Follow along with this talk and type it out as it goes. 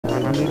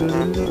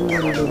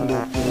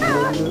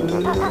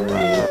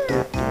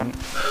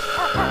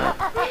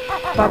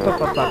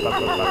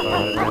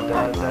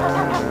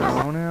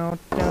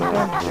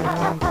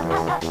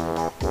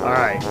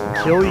Alright,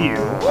 kill you.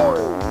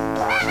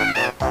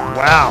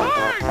 Wow.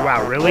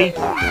 Wow, really?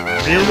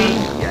 Really?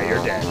 Yeah,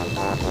 you're dead.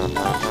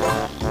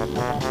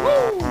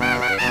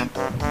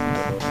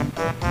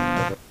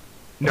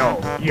 No,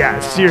 yeah,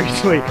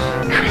 seriously.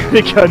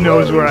 Kritika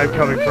knows where I'm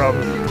coming from.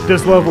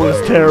 This level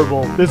is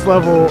terrible. This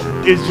level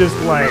is just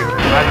like,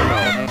 I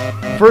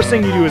don't know. First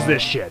thing you do is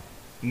this shit.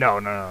 No,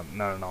 I'm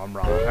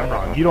wrong. I'm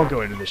wrong. You don't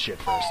go into this shit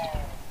first.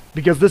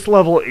 Because this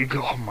level,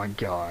 oh my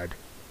god.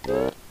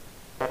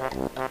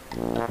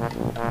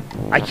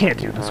 I can't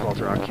do this while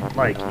drunk.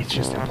 Like, it's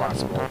just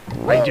impossible.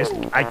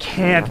 I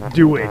can't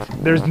do it.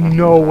 There's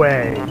no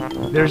way.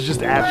 There's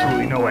just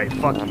absolutely no way.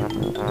 Fuck you.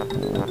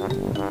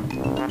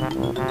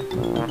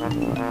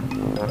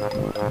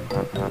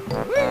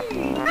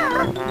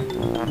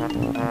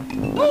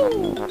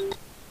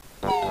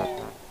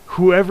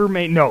 Whoever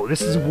made... No,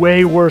 this is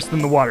way worse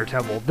than the water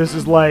temple. This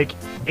is like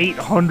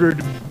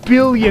 800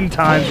 billion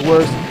times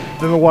worse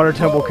than the water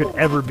temple could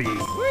ever be.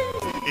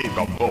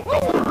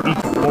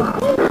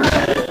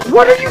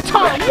 What are you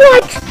talking?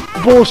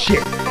 What?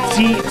 Bullshit.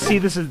 See,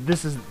 this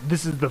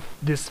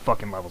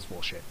fucking level's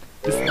bullshit.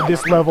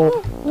 This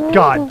level,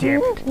 god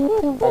damn it.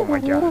 Oh my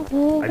god.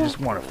 I just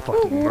want to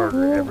fucking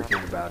murder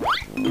everything about it.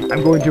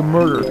 I'm going to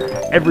murder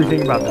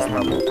everything about this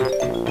level.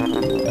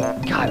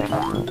 God,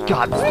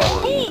 this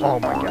level. Oh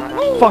my god.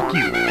 Fuck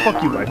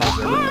you, life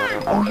preserver.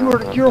 Oh,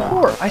 you're a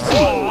whore.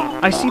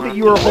 I see that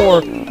you're a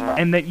whore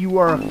and that you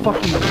are a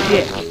fucking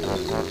dick.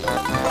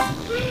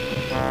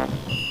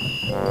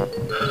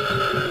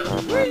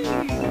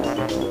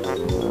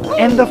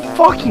 And the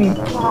fucking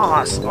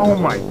boss! Oh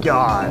my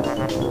god.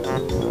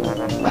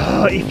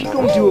 If you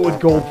don't do it with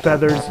gold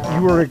feathers,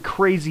 you are a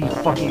crazy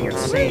fucking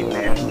insane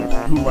man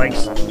who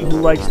likes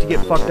to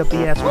get fucked up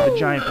the ass with a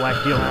giant black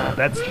dildo.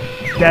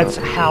 That's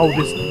how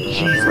this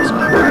Jesus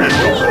Christ.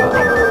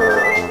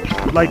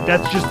 Like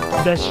that's just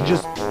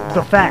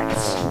the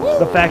facts.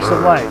 The facts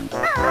of life.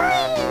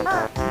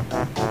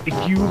 If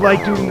you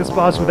like doing this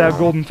boss without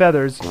golden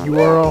feathers,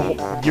 you're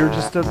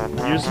just a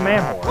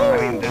man whore.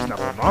 I mean, there's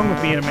nothing wrong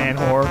with being a man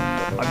whore.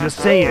 I'm just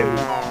saying,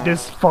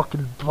 this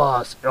fucking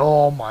boss.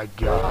 Oh my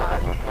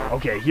god.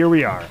 Okay, here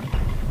we are.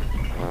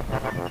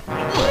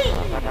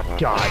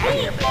 God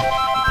damn it.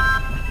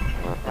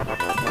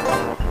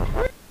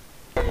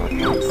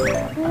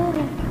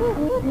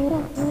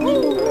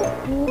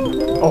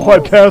 Oh, I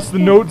passed the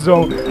note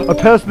zone. I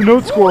passed the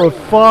note score of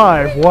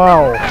 5.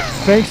 Wow.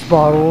 Thanks,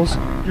 Bottles.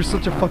 You're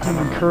such a fucking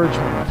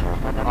encouragement.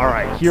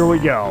 Alright, here we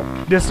go.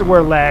 This is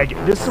where lag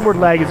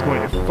is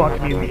going to fuck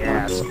me in the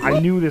ass. I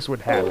knew this would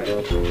happen.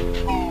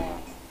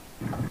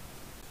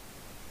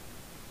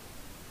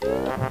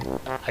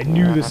 I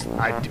knew this.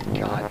 God damn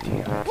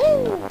it.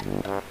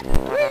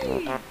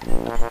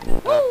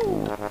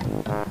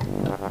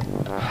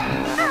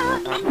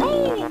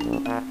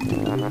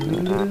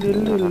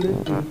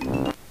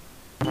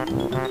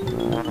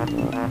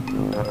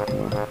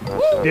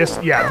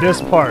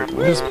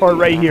 This part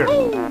right here.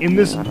 In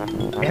this,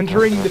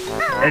 entering the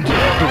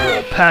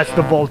door, past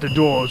the vaulted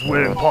doors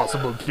where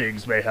impossible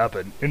things may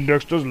happen. In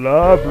Dexter's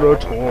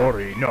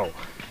laboratory. No.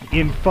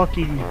 In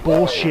fucking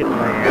bullshit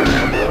land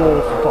of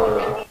bull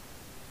fuck.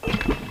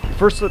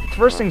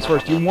 First things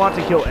first, you want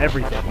to kill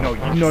everything. No.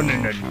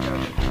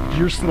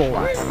 You're still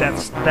alive.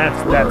 That's not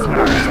acceptable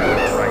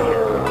right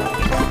here.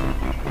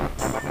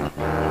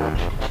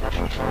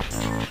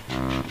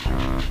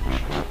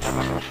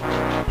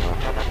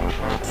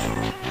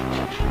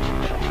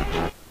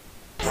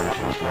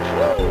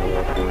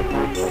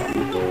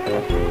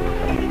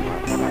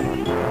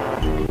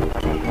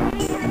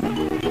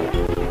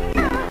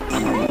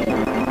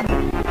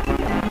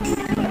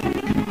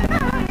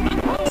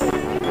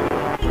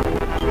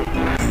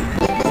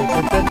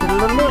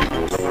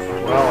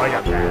 Well, I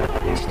got that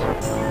at least.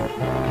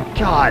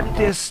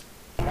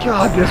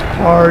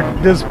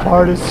 This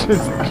part is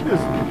just,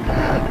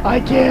 I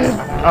can't.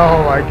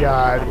 Oh my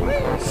god.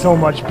 So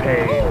much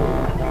pain.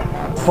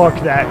 Fuck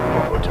that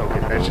Momo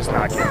token. That's just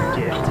not gonna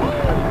get.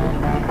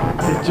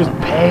 It's just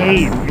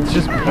pain. It's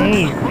just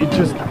pain.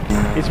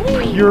 It's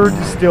pure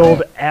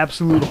distilled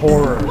absolute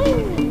horror.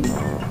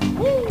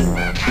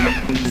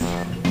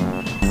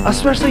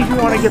 Especially if you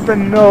want to get the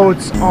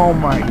notes. Oh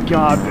my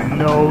god, the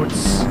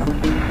notes.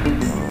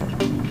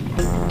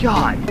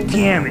 God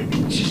damn it.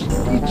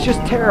 It's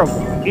just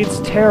terrible. It's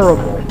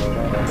terrible.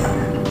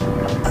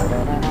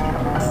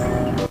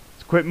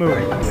 Let's quit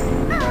moving.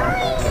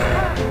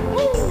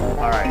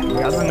 Alright, we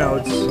got the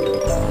notes.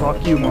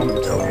 Fuck you,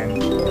 Moment Token.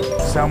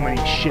 That's how many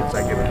shits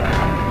I give it back.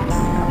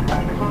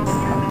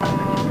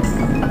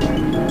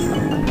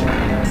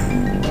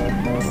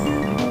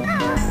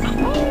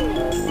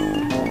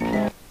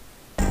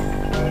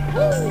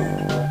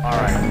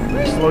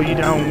 Slow you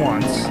down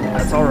once.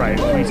 That's alright.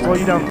 If we slow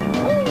you down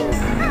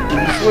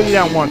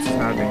once, it's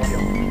not a big deal.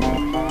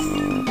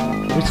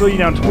 If we slow you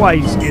down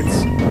twice,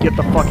 it's get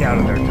the fuck out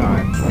of their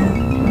time.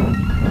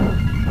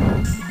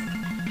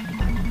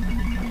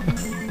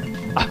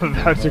 I'm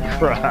about to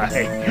cry.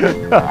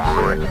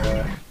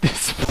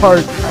 This part,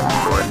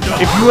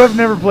 if you have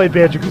never played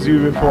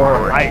Banjo-Kazooie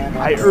before,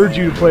 I urge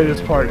you to play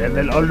this part and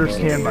then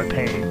understand my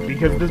pain,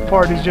 because this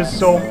part is just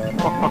so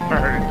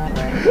hard.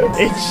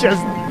 It's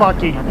just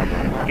fucking,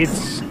 it's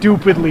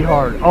stupidly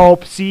hard. Oh,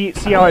 see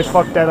how I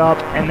fucked that up,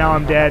 and now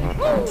I'm dead?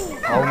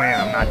 Oh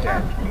man, I'm not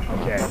dead.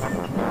 Okay.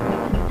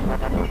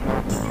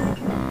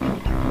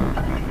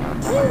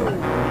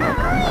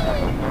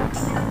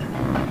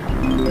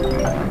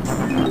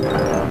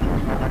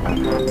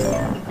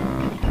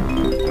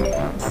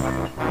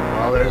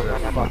 Well, there's a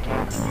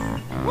fucking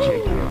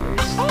Jiggy at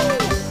least.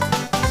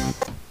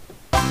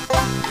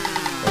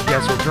 I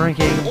guess we're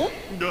drinking.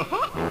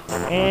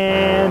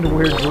 And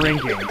we're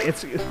drinking.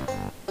 This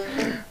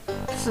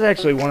is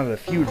actually one of the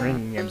few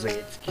drinking games that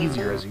it's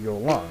easier as you go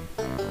along.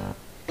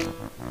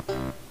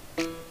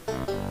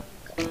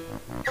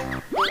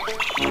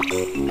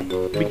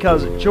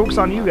 Because, joke's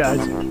on you guys,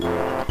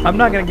 I'm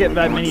not gonna get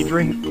that many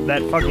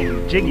that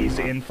fucking Jiggies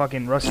in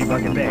fucking Rusty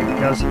Bucket Bay,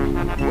 because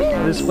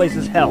this place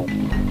is hell.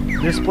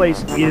 This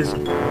place is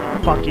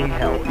fucking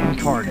hell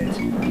incarnate.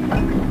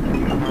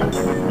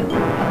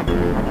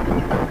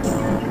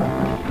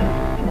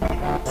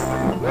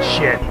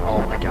 Shit,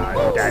 oh my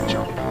god, that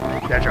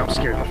jump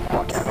scared the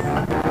fuck out of me.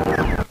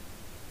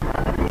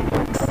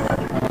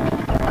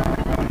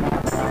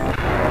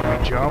 We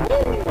jump,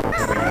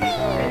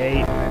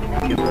 hey,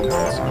 and we get the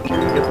nuts. Okay,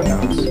 we get the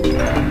nuts.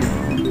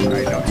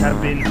 Alright, notes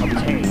have been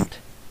obtained.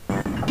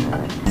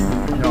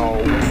 No,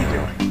 what are you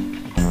doing?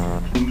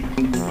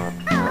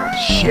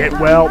 Shit,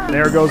 well,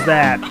 there goes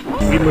that.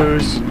 We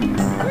lose.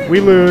 We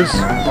lose.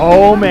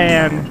 Oh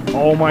man.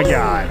 Oh my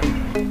god.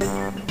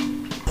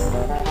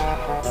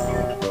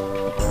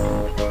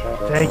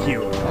 Thank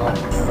you.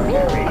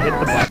 Oh, okay, we hit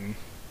the button.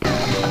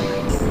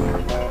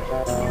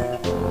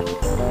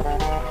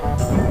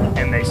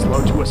 And they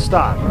slow to a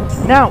stop.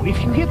 Now,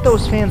 if you hit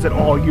those fans at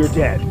all, you're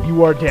dead.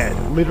 You are dead.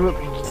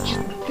 Literally,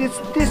 this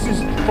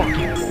is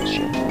fucking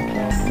bullshit.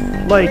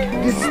 Like,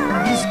 this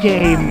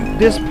game,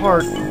 this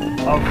part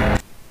of...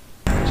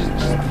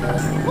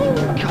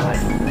 God,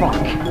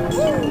 fuck.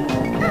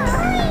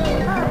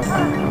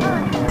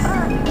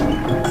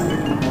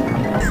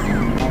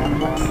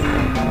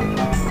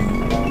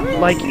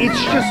 Like,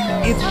 it's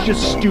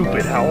just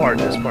stupid how hard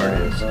this part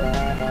is.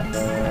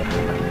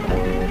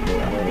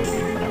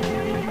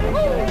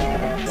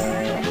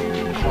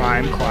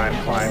 Climb, climb,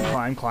 climb,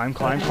 climb, climb,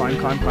 climb, climb,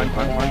 climb, climb,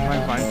 climb,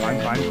 climb, climb, climb,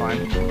 climb, climb.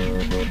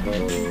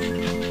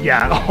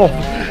 Yeah, oh,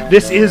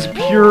 this is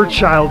pure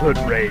childhood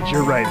rage.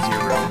 You're right,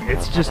 Zero.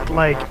 It's just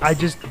like, I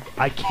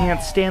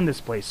can't stand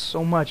this place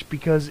so much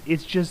because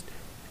it's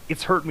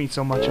hurt me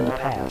so much in the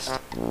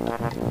past.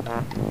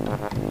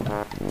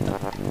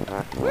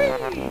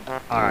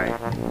 Alright.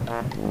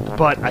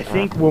 But I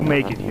think we'll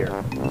make it here.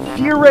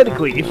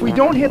 Theoretically, if we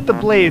don't hit the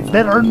blades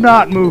that are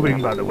not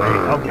moving, by the way.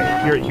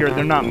 Okay, here,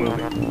 they're not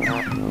moving.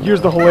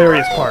 Here's the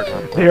hilarious part.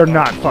 They are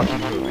not fucking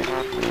moving.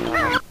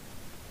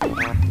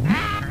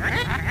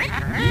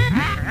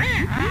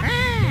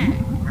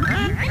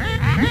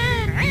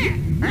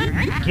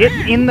 Get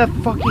in the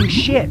fucking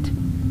shit!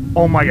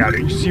 Oh my god, are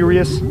you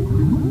serious?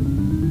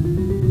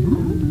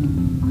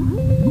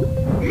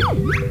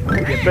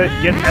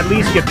 At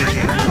least get the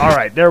shit.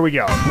 Alright, there we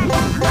go.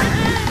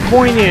 The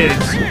point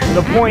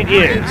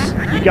is,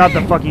 we got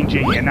the fucking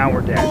Jiggy and now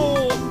we're dead.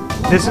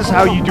 This is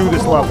how you do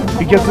this level,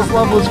 because this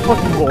level is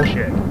fucking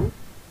bullshit.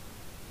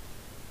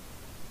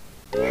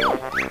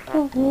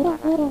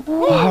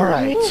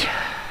 Alright.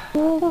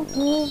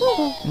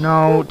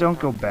 No, don't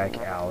go back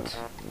out.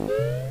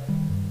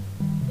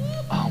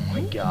 Oh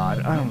my god,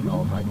 I don't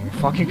know if I can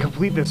fucking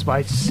complete this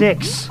by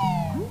 6.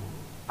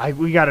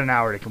 We got an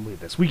hour to complete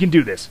this. We can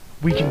do this.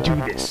 We can do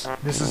this.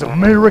 This is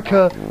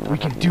America. We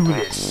can do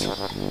this.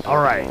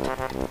 Alright.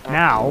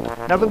 Now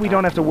that we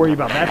don't have to worry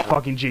about that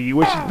fucking Jiggy,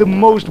 which is the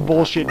most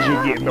bullshit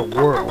Jiggy in the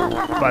world,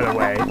 by the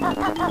way.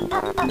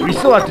 We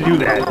still have to do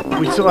that.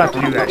 We still have to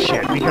do that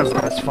shit because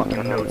of this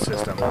fucking node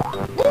system.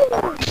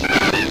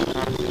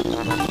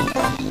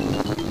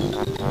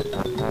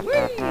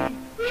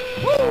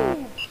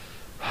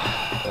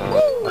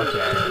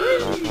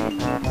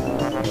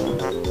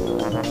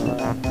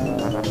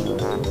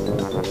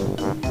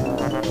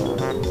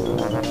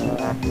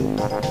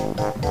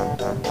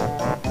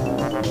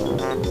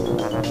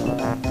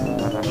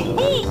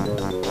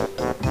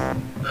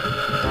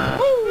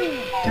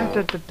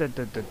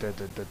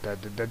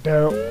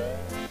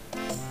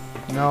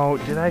 No,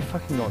 did I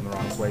fucking go in the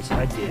wrong place?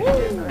 I did,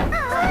 didn't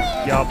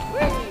I? Yup.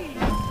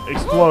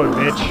 Explode,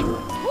 bitch.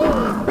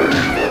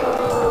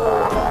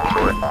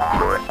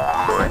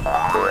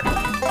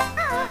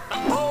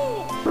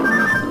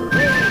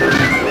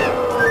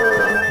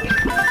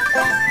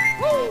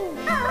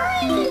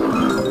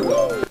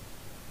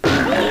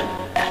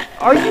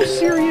 Are you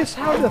serious?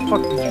 How the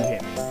fuck did you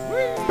hit me?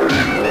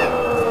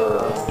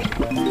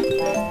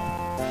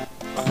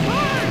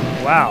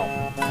 Wow,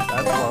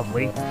 that's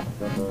lovely.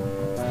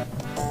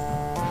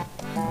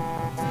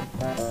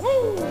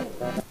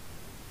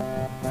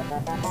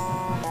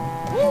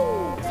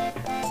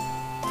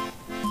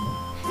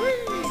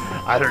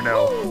 I don't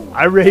know.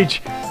 I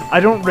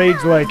don't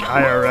rage like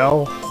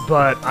IRL,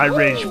 but I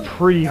rage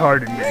pretty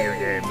hard in video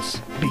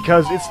games.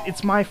 Because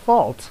it's my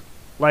fault.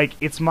 Like,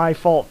 it's my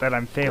fault that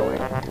I'm failing.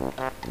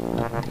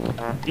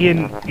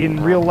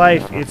 In real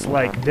life, it's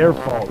like their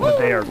fault that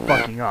they are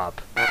fucking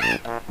up.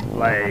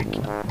 Like,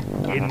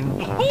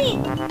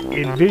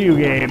 in video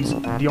games,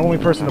 the only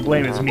person to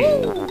blame is me.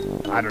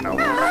 I don't know.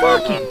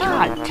 Fucking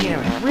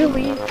goddamn it,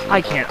 really?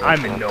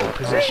 I'm in no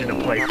position to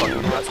play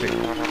fucking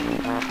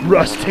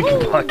Rustic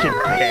Bucket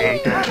Bay.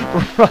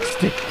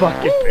 Rustic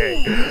Bucket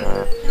Bay.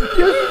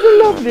 This is a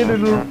lovely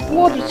little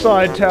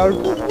waterside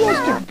town called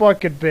Rustic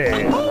Bucket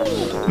Bay.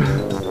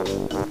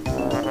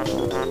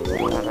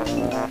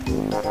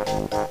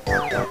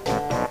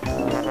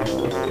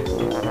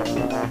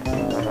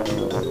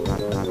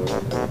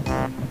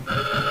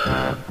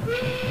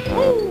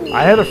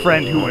 I had a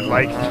friend who would,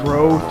 like,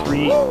 throw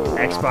 3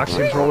 Xbox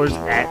controllers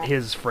at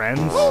his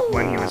friends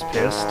when he was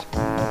pissed.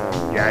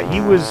 Yeah,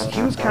 he was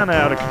kind of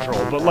out of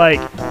control, but,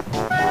 like,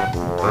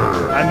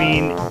 I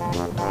mean,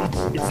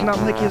 it's not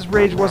like his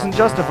rage wasn't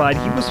justified.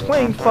 He was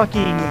fucking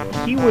playing,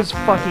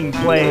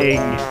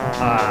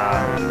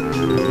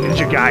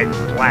 Ninja Gaiden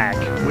Black,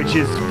 which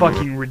is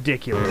fucking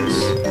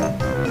ridiculous.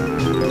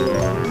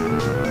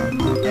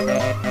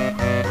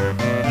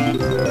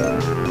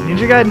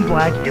 Ninja Gaiden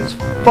Black is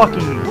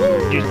fucking...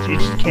 It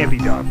just can't be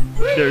done.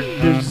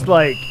 There's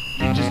like...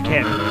 You just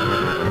can't...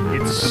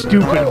 It's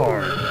stupid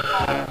hard.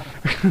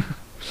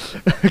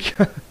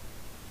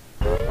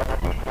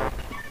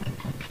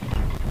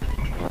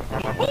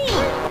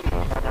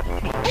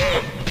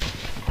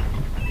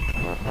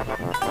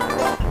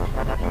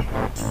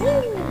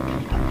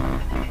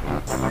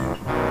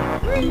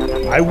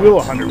 I will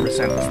 100% this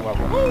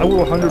level. I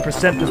will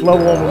 100% this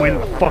level all the way to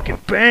the fucking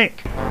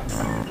bank!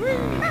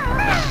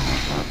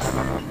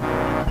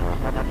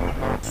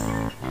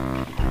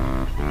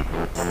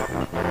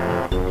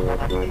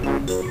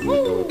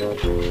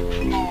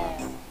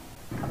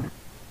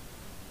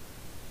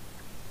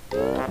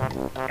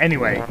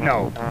 Anyway,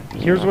 no.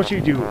 Here's what you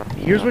do.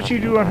 Here's what you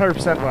do on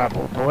 100%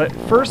 level. The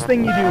first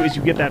thing you do is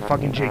you get that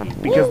fucking Jiggy.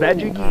 Because that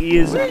Jiggy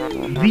is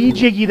the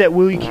Jiggy that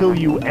will kill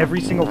you every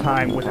single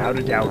time, without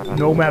a doubt,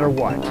 no matter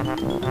what.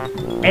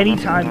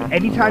 Anytime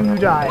you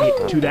die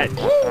to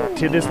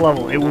this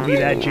level, it will be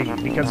that Jiggy.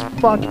 Because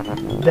fuck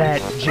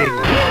that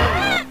Jiggy.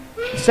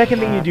 Second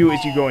thing you do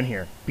is you go in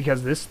here.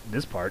 Because this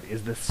part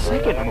is the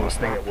second most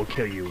thing that will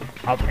kill you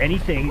of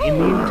anything in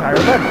the entire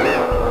level.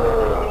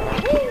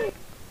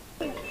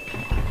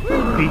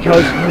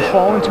 Because you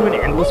fall into an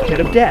endless pit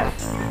of death.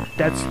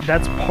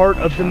 That's part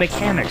of the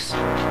mechanics.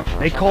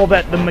 They call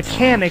that the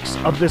mechanics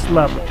of this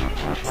level.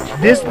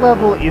 This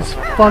level is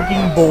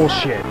fucking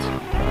bullshit.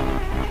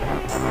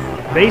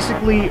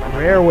 Basically,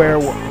 Rareware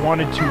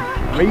wanted to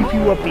rape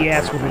you up the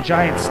ass with a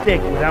giant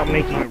stick without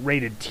making it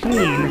rated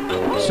teen,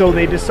 so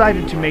they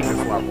decided to make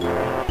this level.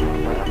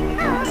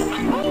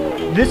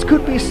 This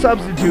could be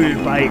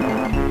substituted by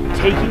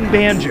taking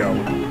Banjo,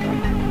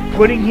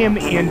 putting him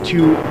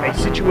into a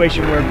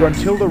situation where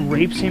Gruntilda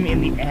rapes him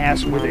in the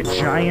ass with a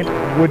giant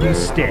wooden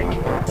stick,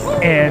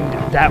 and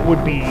that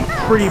would be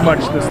pretty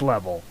much this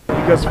level.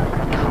 Because,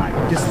 God,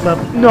 this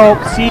level... No,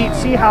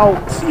 see how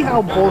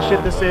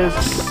bullshit this is?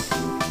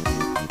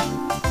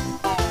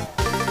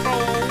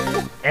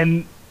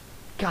 And,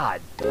 God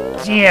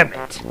damn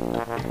it.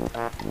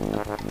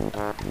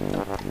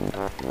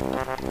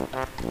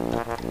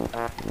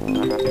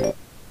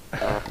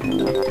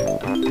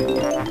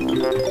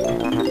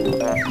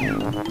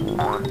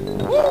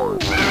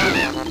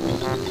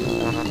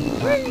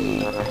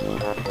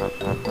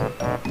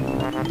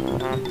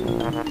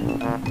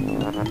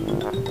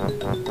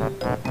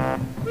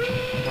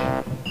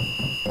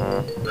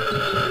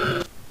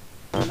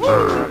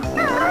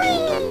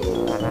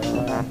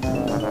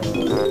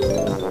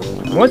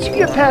 Once you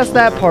get past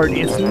that part,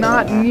 it's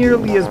not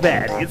nearly as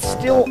bad. It's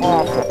still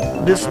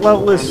awful. This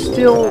level is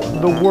still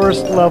the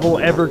worst level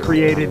ever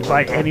created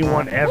by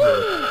anyone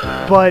ever.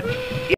 But